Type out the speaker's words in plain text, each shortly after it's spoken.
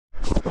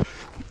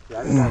Yeah,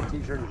 I just got a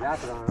t-shirt and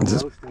jacket on.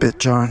 This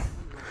bitch on.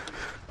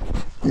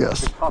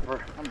 Yes. Copper.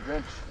 I'm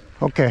drenched.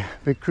 Okay,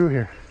 big crew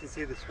here. You can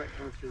see the sweat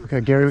coming through. We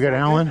got Gary, we got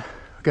Alan,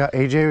 we got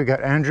AJ, we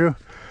got Andrew,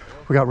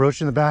 we got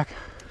Roach in the back,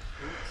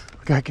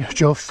 we got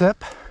Joe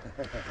Sip,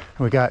 and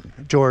we got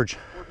George.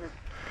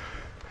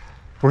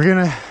 We're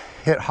gonna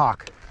hit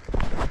Hawk.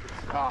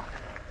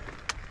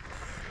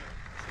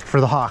 For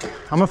the Hawk.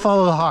 I'm gonna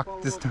follow the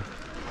Hawk this time.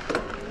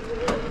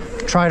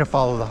 Try to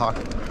follow the Hawk.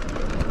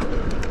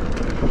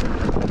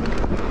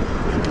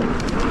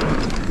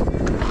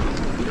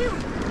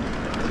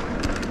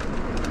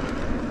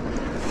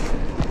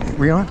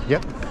 We on?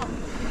 Yep.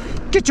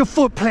 Get your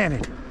foot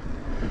planted.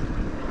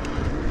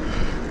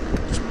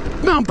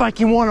 Mountain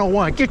biking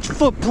 101. Get your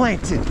foot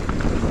planted.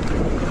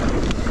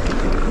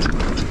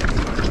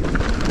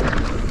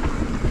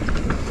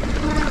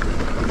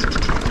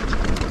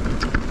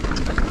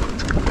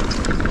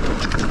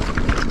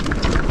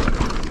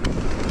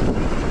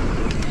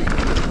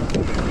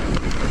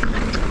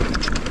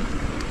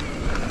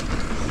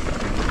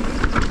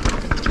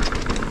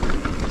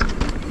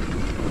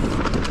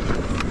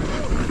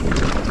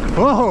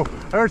 Whoa,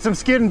 I heard some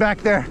skidding back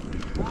there.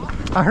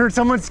 I heard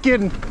someone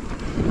skidding. I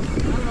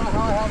don't know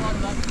how I held on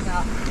to that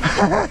now.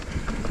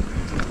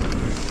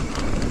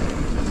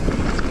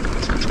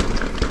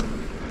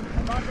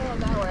 I'm not going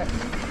that way.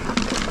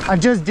 I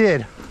just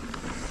did.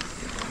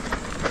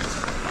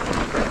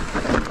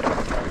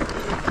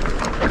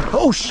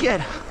 Oh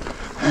shit.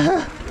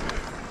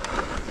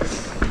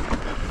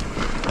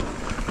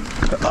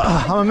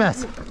 I'm a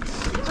mess.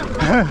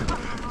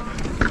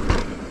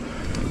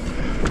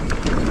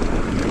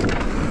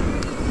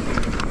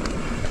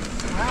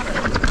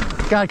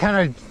 Got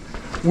kind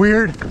of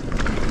weird.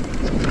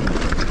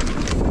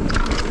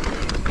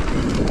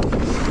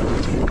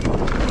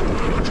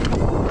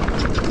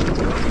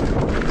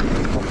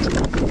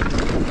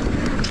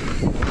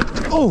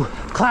 Oh,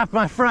 clapped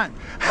my front.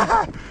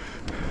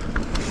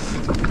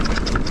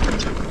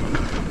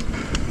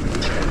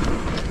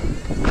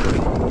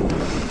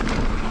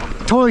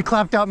 Totally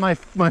clapped out my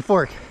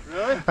fork.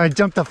 Really? I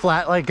jumped a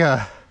flat like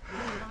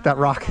that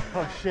rock.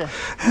 Oh shit.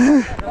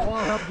 That wall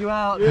helped you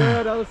out.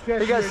 Yeah, that was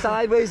scary. You got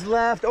sideways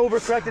left,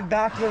 overcorrected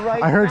back to the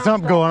right. I heard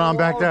something going on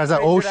back there. I was like,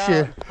 oh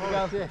shit.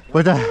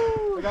 What the?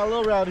 I got a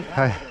little rowdy.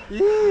 Hi.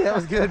 Yeah, that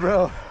was good,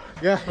 bro.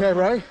 Yeah,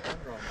 right?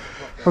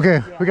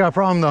 Okay, we got a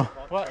problem though.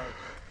 What?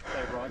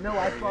 No,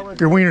 I followed.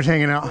 Your wiener's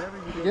hanging out.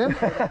 Good?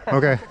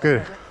 Okay,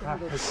 good.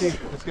 Let's see.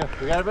 Let's go.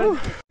 We got it, buddy?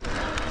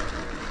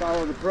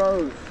 Follow the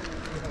pros.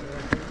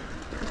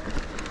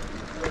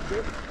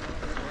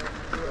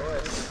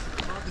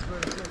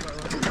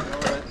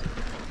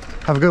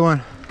 Have a good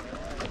one.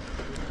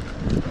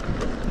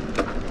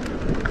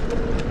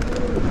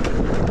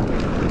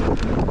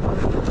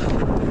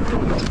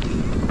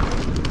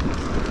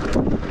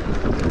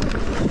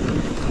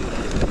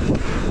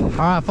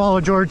 All right, follow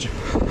George.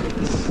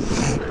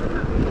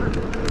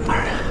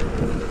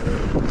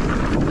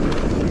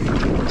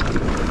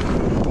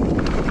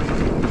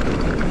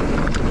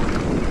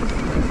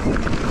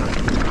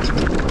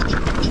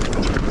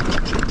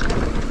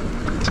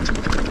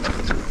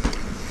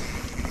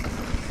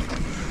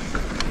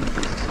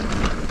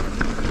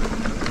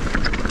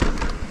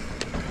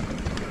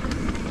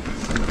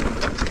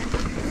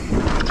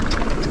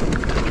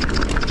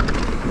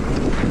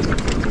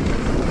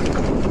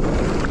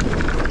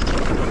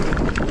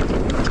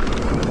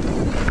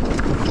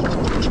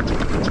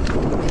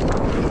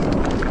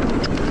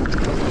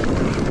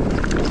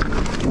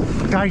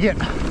 Gotta get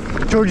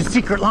George's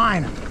secret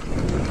line.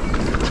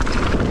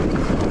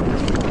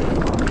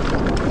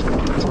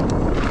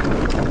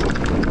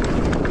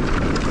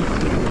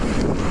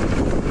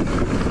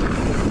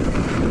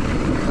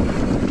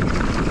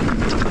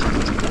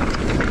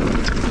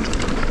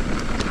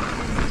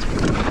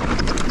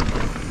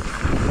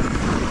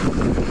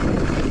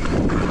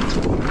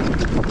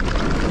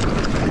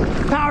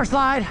 Power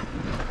slide.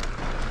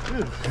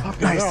 Dude,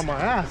 fucking Nice. on my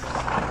ass.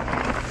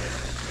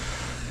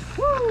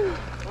 Woo!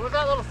 What was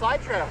that little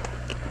slide trail?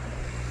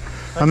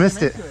 I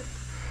missed it.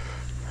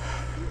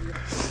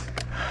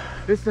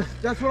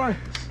 That's what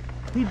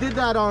he did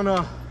that on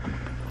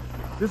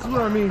this is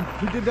what I mean.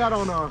 He did that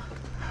on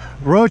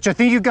Roach, I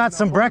think you got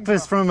some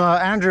breakfast from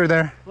Andrew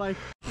there. like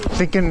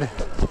Thinking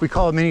we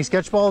call it mini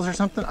Sketchballz or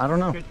something. I don't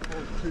know.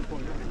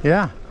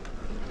 Yeah.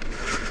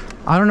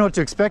 I don't know what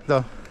to expect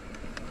though.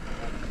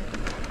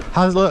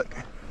 How's it look?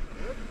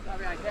 I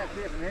mean, I can't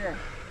see it from here.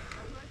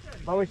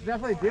 But we should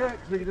definitely do it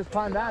because we can just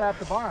climb that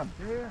after Barham.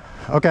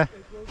 Okay.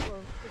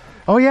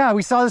 Oh yeah,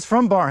 we saw this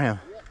from Barham.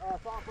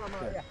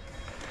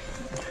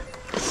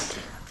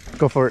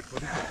 Go for it.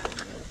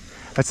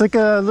 It's like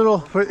a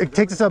little, it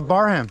takes us up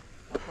Barham.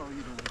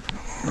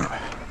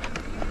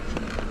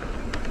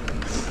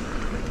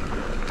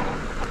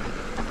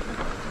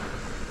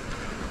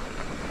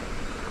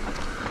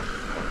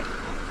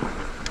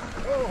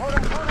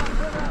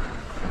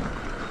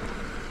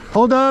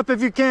 Hold up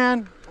if you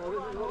can. Well, this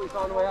is what we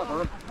saw on the way up,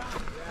 huh?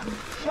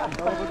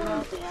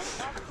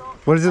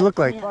 What does it look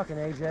like? Fucking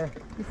AJ.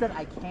 He said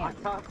I can't.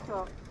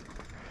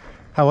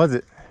 How was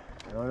it?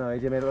 Oh no,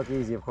 AJ made it look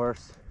easy, of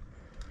course.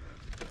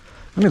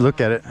 Let me look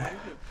at it.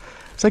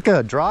 It's like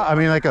a draw. I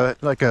mean, like a.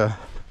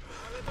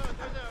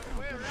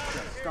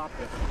 Stop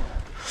this.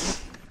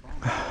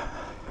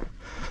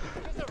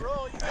 Just a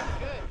roll. You guys are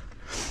good.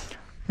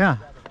 Yeah.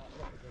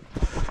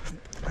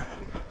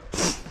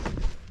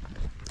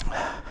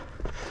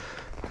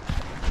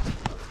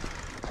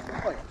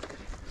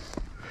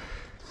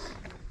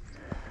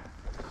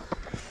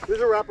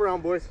 There's a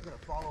wraparound, boys.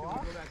 Follow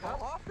off? Go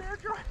off there,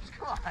 George?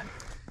 Come on.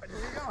 Where are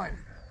you going?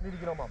 I need to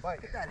get on my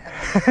bike. Get that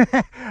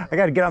head. I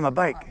got to get on my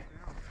bike. Can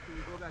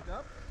you go back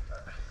up?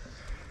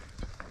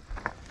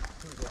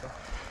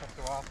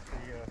 Go off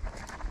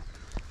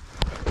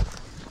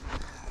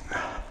the,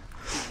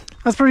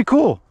 That's pretty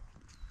cool.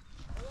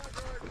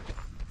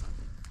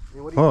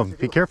 What Oh,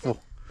 be careful.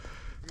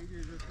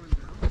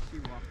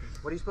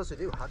 What are you supposed to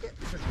do? Huck it?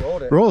 just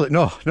rolled it. Roll it.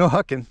 No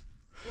hucking.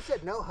 You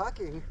said no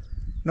hucking.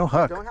 No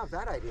huck. Don't have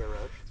that idea,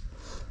 Roach.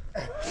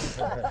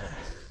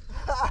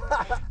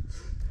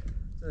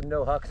 This is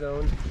no huck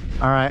zone.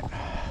 All right.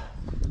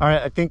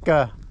 I think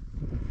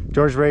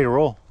George's ready to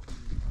roll.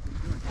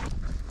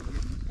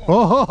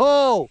 Oh ho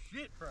ho!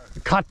 Shit, bro.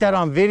 Caught that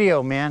on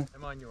video, man.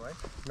 I'm on your way.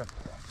 No.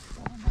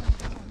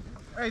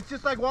 Hey, it's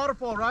just like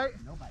waterfall, right?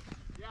 No bite.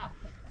 Yeah.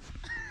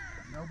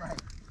 No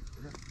bite.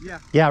 Yeah.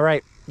 Yeah,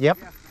 right. Yep.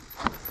 Yeah.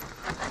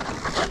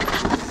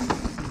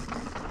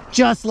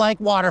 Just like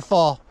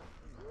waterfall.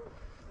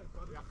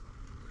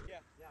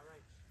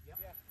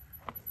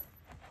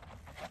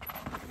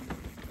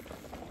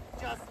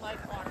 Just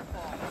like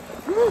waterfall.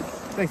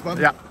 Thanks, bud.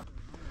 Yeah.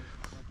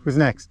 Who's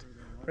next?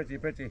 Pretty.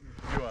 You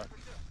are.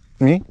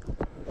 Me?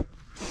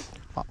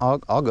 I'll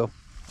go.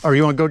 Or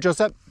you want to go,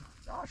 Joseph?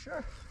 Oh,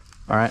 sure.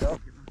 All right.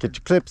 Get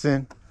your clips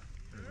in.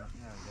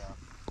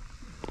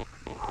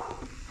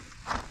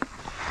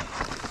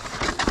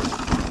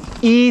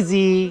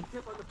 Easy.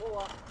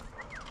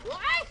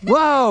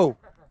 Whoa!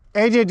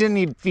 AJ didn't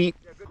need feet.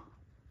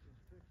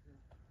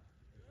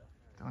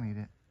 Don't eat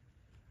it.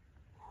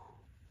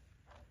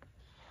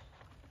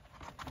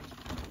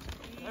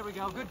 There we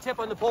go. Good tip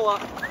on the pull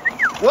up.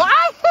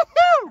 What?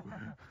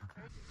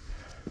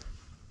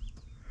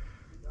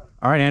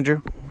 All right,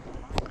 Andrew.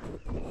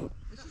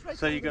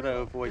 So you gotta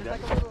avoid that.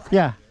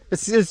 Yeah,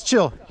 it's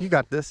chill. You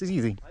got this. It's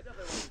easy.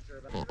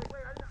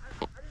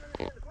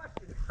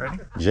 Ready?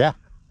 Yeah.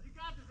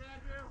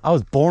 I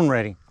was born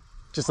ready,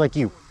 just like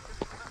you.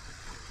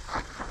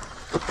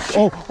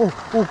 Oh.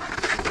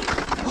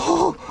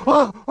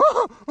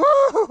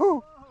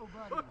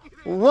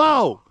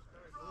 Whoa.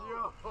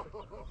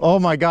 Oh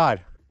my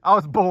God. I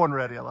was born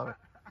ready. I love it.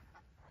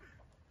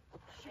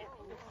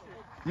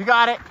 You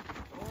got it.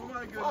 Oh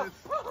my goodness.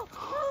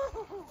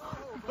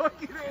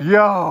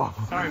 Yo.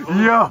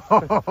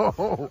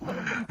 Yo.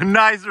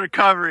 Nice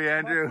recovery,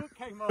 Andrew.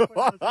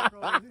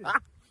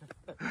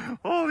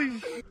 Holy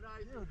shit.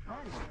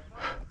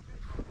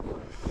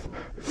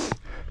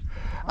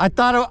 I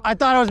thought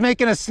I was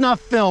making a snuff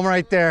film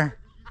right there.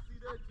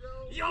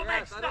 You don't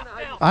make stuff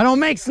film. I don't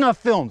make snuff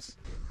films.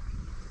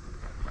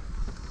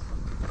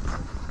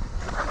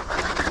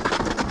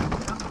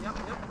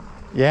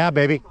 Yeah,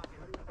 baby.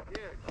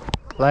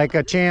 Like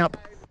a champ.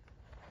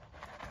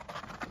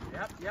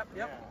 Yep.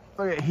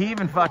 Look at he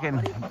even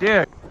fucking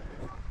dude.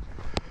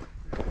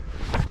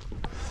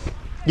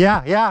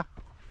 Yeah.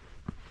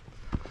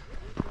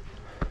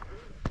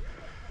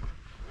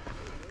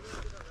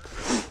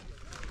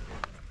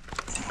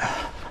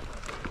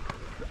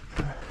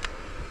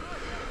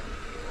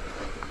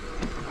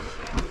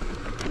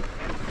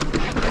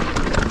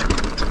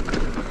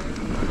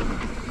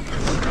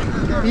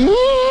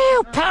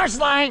 Ew, power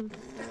slide.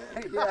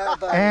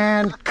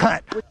 And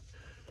cut.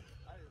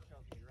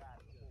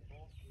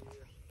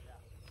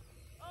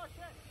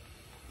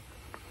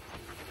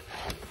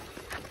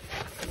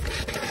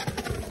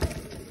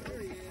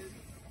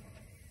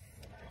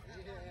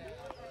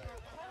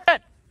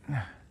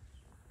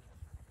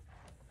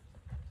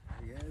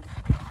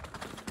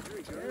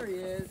 There he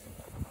is.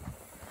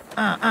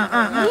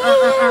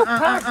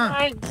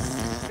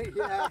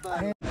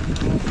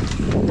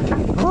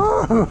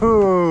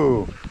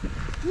 Ooh,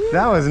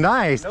 that was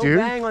nice, dude.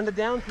 No bang on the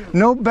down tube.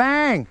 No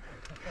bang.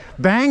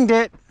 Banged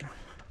it.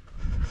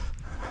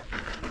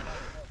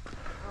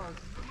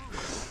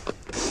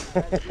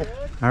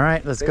 All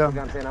right, let's go.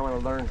 I'm saying I want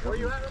to learn. Where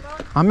you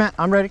at, Ramon?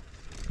 I'm ready.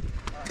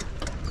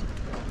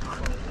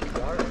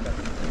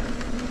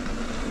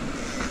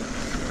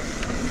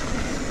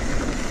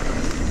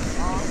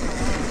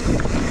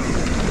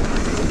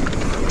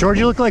 George,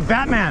 you look like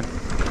Batman.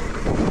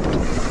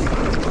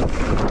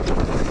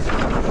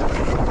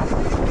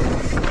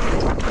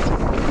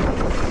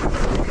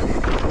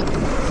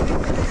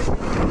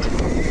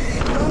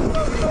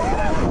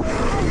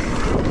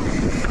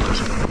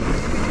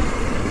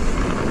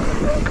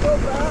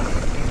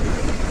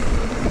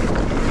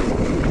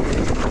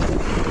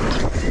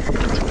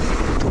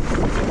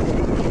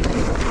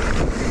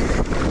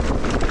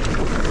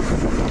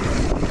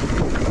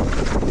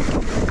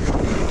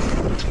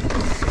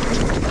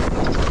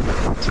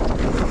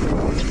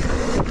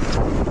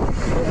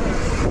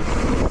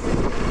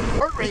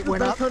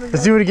 went up.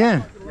 Let's do it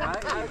again.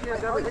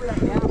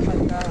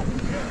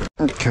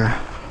 Okay.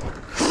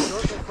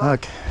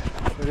 Okay.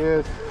 It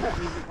is.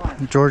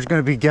 George's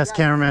gonna be guest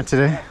cameraman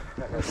today.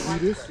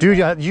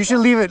 Dude, you should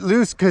leave it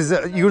loose because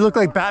you look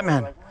like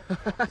Batman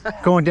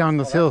going down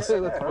those hills.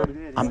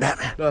 I'm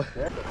Batman.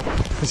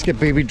 Let's get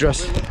baby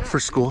dressed for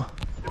school.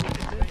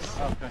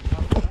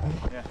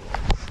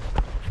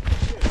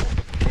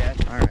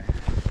 All right,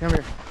 come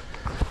here.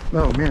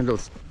 Oh man,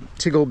 those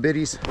tiggle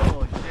bitties.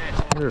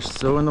 They're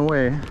so in the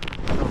way.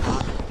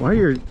 Why are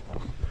your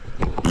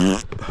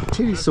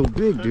titties so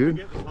big,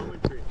 dude?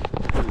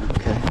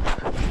 Okay,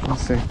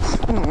 let's see.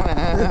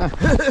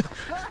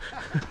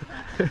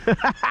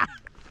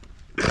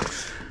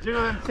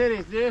 Jiggle them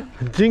titties, dude.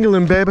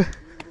 Jingling, baby.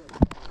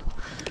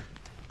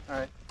 All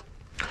right.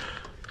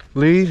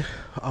 Lead.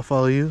 I'll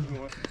follow you.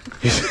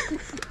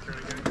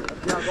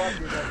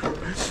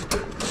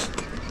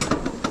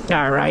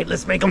 All right,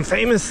 let's make them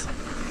famous.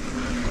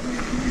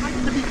 I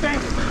get to be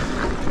famous.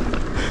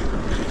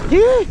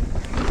 Yeah.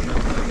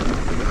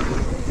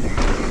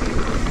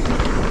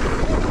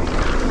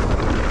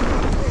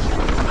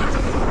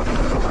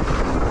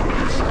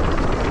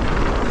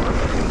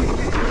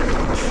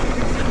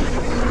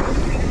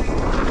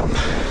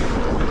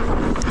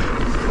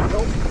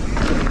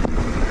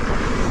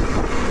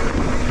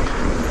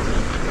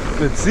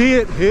 Let's see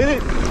it. Hit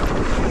it.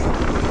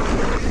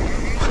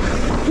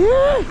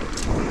 Yeah.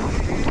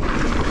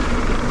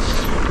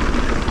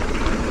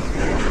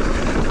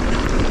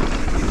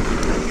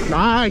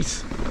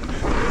 Nice.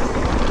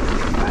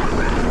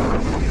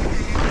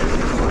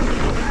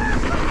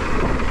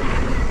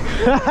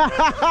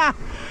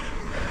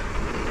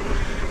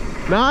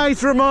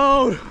 Nice,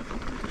 Ramon.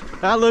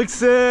 That looks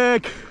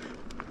sick.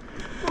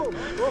 Whoa.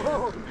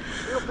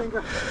 Middle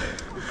finger.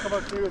 Just come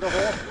up through the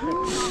hole.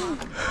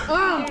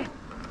 Oh.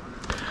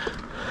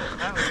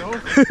 That was over.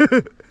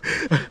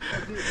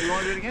 You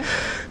want to do it again?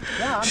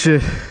 Yeah.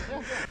 Shit.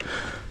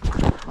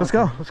 Let's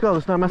go.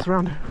 Let's not mess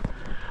around.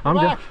 I'm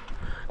down.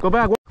 Go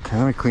back. Okay,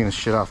 let me clean this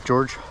shit off.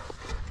 George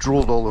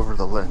drooled all over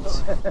the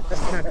lens.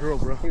 That's not drill,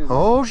 bro.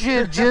 Oh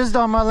shit, jizzed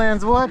on my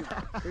lens. What?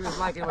 He was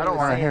liking what I don't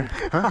want to hear.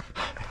 Huh?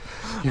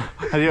 Now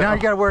Now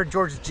you gotta wear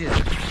George's jizz.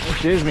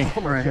 Jizz me.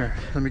 Right here.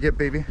 Let me get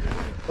baby.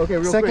 Okay,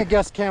 real Second quick.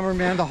 guest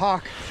cameraman, the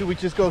Hawk. Should we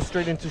just go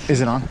straight into shoot?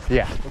 Is it on?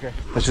 Yeah. Okay.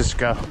 Let's just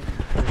go.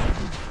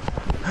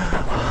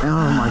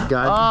 Oh my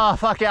god. Oh,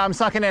 fuck yeah, I'm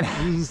sucking in.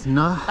 He's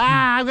not.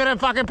 Ah, I'm gonna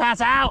fucking pass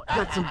out.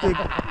 Got some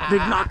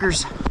big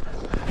knockers.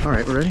 All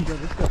right, we're ready?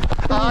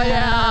 Oh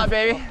yeah,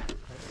 baby.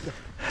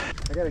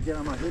 I gotta get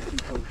on my hips and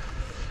toes.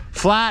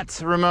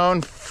 Flats,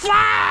 Ramon.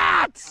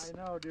 Flats! I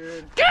know,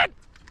 dude. Get!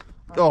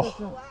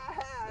 Oh.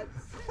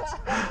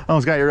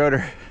 Almost got your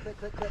rotor.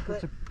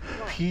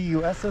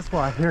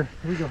 P-U-S-S-Y. Here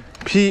we go.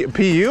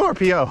 P-U or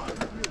P-O?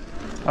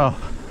 Oh.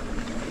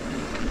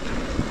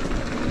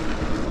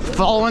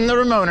 Following the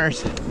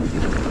Ramoners.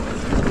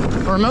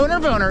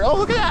 Ramoner boner. Oh,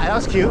 look at that. That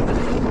was cute.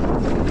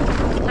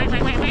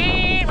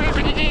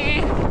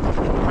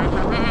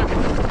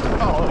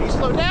 Oh, you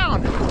slowed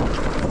down.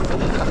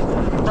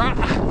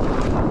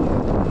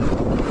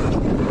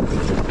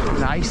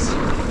 Nice.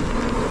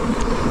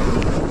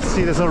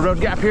 See this little road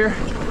gap here?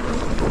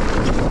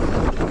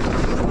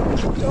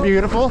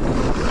 Beautiful.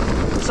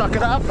 Suck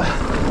it up.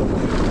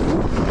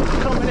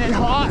 Coming in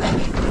hot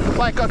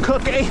like a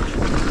cookie.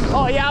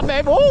 Oh yeah,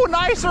 babe. Oh,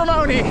 nice,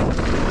 Ramoni.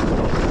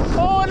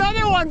 Oh,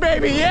 another one,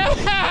 baby. Yeah.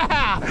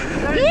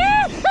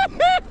 Yeah.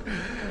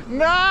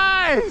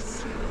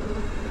 Nice.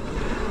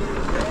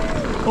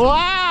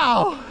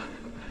 Wow.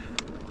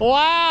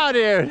 Wow,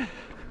 dude.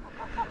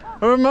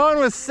 Ramon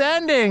was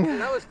sending.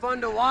 That was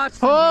fun to watch.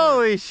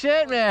 Holy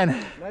shit,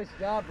 man. Nice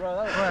job, bro.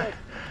 That was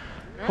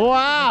great.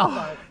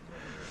 Wow.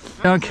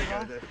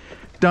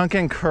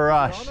 Duncan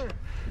Crush. Oh,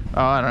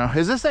 I don't know.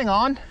 Is this thing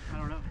on? I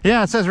don't know.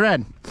 Yeah, it says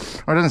red.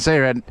 Or it doesn't say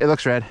red. It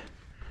looks red.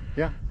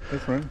 Yeah,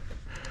 that's right.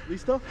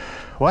 Listo?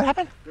 What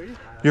happened?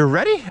 You're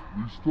ready?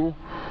 Listo?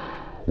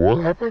 What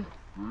happened?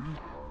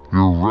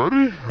 You're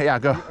ready? Yeah,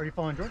 go. Are you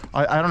following George?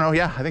 I don't know.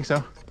 Yeah, I think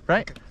so.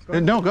 Right?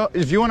 No, go.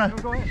 If you want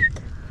to. Go ahead.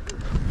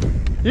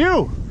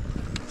 You!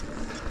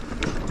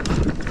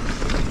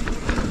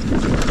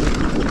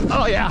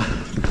 Oh, yeah.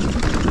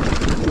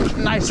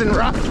 Nice and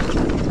rough.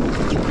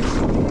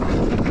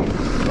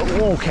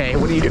 Okay,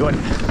 what are you doing?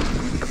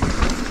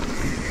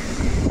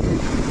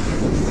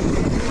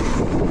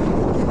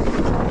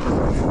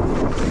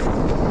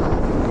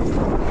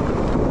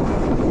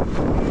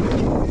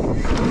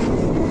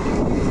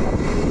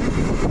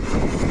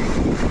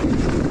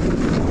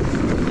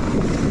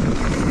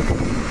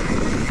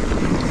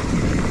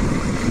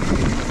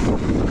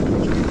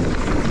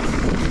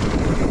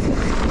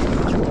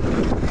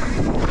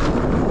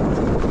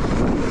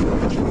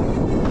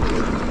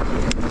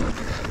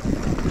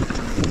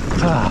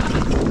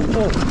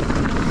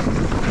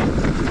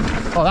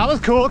 Oh, that was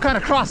cool, kind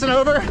of crossing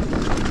over.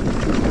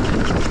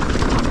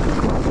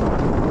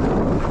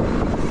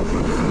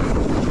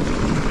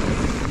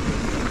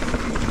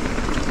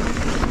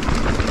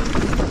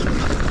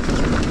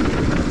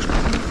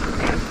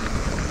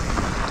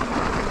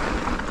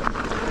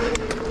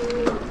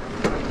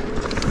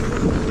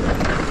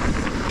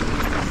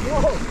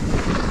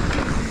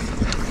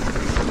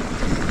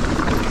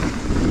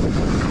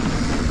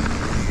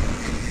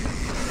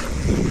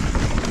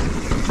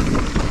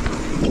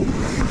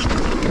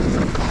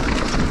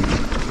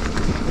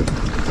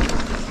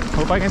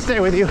 I can stay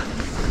with you.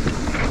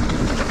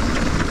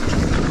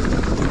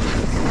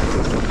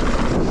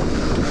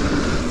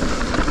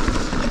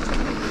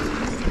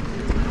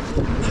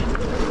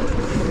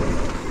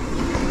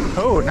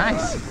 Oh,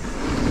 nice.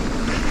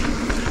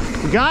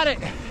 You got it.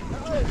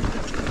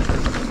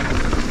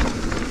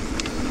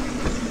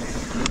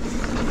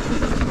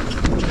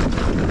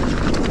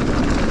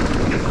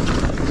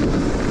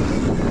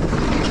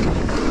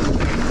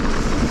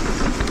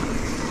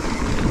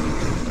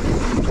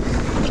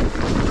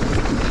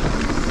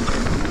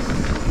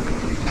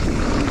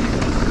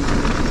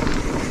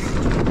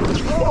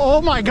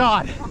 Oh my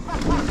God.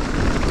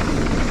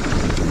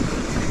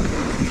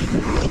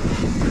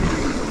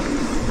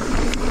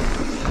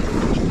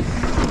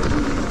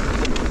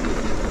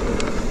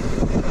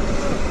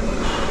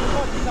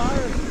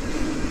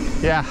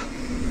 Yeah.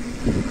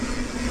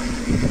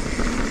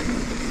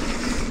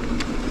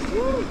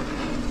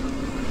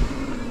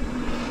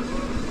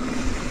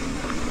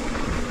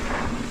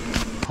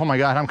 Oh my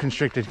God, I'm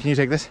constricted. Can you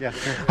take this? Yeah.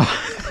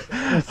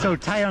 It's so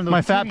tight on the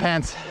My fat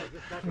pants.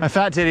 My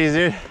fat titties,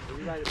 dude.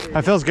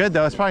 That feels good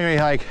though. It's probably gonna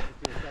be like,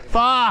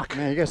 fuck.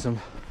 Man, you got some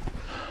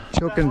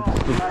choking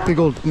big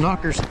old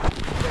knockers.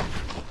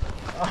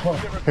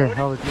 Here,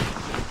 I'll let you.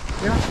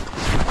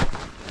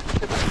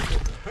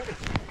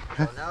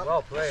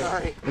 Well played.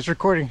 Sorry. It's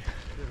recording.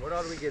 What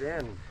all did we get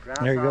in?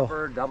 There you go.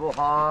 Grasshopper, double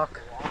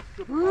hawk.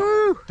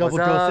 Woo! Double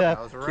What's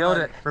up? Joseph. Killed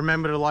it.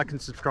 Remember to like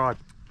and subscribe.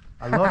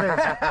 I love it.